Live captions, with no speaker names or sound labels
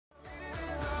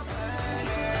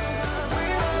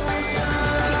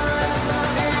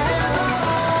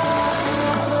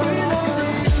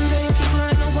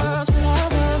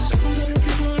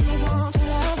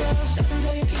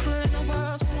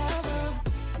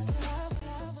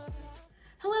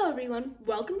everyone,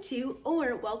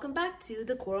 welcome back to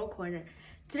the Coral Corner.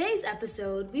 Today's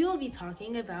episode, we will be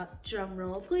talking about,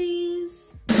 drumroll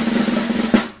please,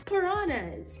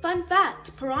 piranhas. Fun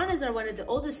fact, piranhas are one of the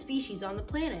oldest species on the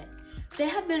planet. They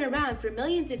have been around for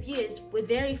millions of years with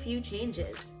very few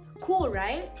changes. Cool,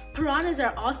 right? Piranhas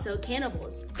are also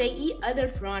cannibals. They eat other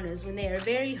piranhas when they are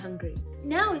very hungry.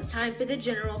 Now it's time for the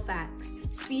general facts.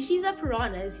 Species of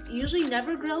piranhas usually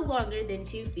never grow longer than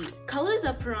 2 feet. Colors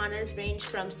of piranhas range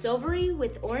from silvery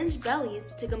with orange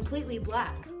bellies to completely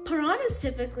black. Piranhas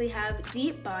typically have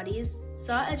deep bodies,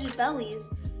 saw-edged bellies,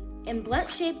 and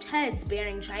blunt-shaped heads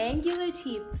bearing triangular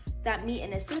teeth that meet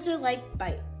in a scissor-like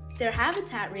bite. Their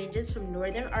habitat ranges from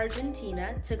northern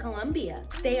Argentina to Colombia.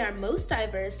 They are most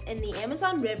diverse in the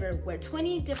Amazon River, where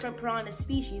 20 different piranha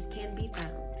species can be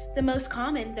found. The most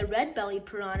common, the red-bellied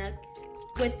piranha,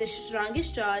 with the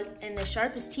strongest jaws and the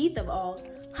sharpest teeth of all,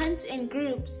 hunts in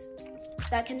groups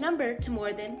that can number to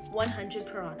more than 100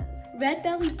 piranhas.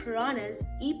 Red-bellied piranhas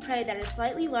eat prey that is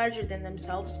slightly larger than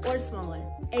themselves or smaller.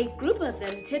 A group of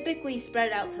them typically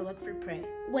spread out to look for prey.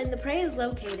 When the prey is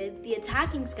located, the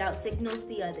attacking scout signals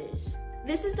the others.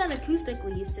 This is done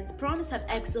acoustically since piranhas have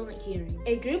excellent hearing.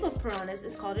 A group of piranhas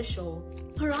is called a shoal.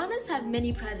 Piranhas have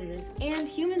many predators, and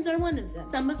humans are one of them.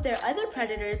 Some of their other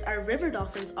predators are river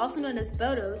dolphins, also known as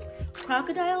botos,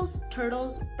 crocodiles,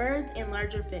 turtles, birds, and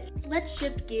larger fish. Let's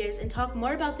shift gears and talk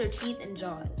more about their teeth and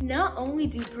jaws. Not only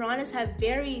do piranhas have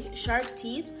very sharp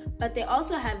teeth, but they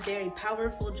also have very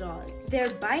powerful jaws.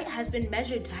 Their bite has been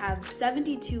measured to have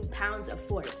 72 pounds of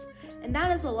force. And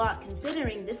that is a lot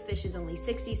considering this fish is only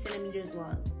 60 centimeters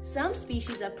long. Some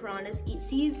species of piranhas eat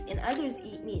seeds and others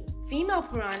eat meat. Female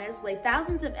piranhas lay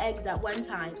thousands of eggs at one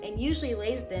time and usually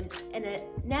lays them in a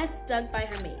nest dug by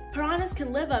her mate. Piranhas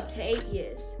can live up to 8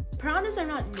 years. Piranhas are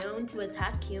not known to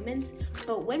attack humans,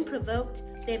 but when provoked,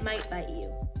 they might bite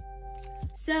you.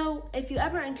 So, if you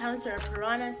ever encounter a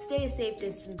piranha, stay a safe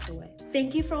distance away.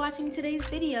 Thank you for watching today's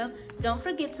video. Don't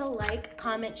forget to like,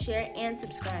 comment, share, and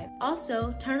subscribe.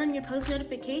 Also, turn on your post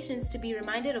notifications to be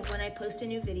reminded of when I post a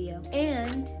new video.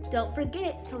 And don't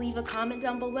forget to leave a comment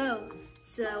down below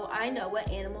so I know what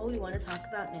animal we want to talk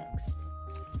about next.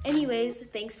 Anyways,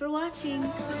 thanks for watching.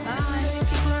 Bye!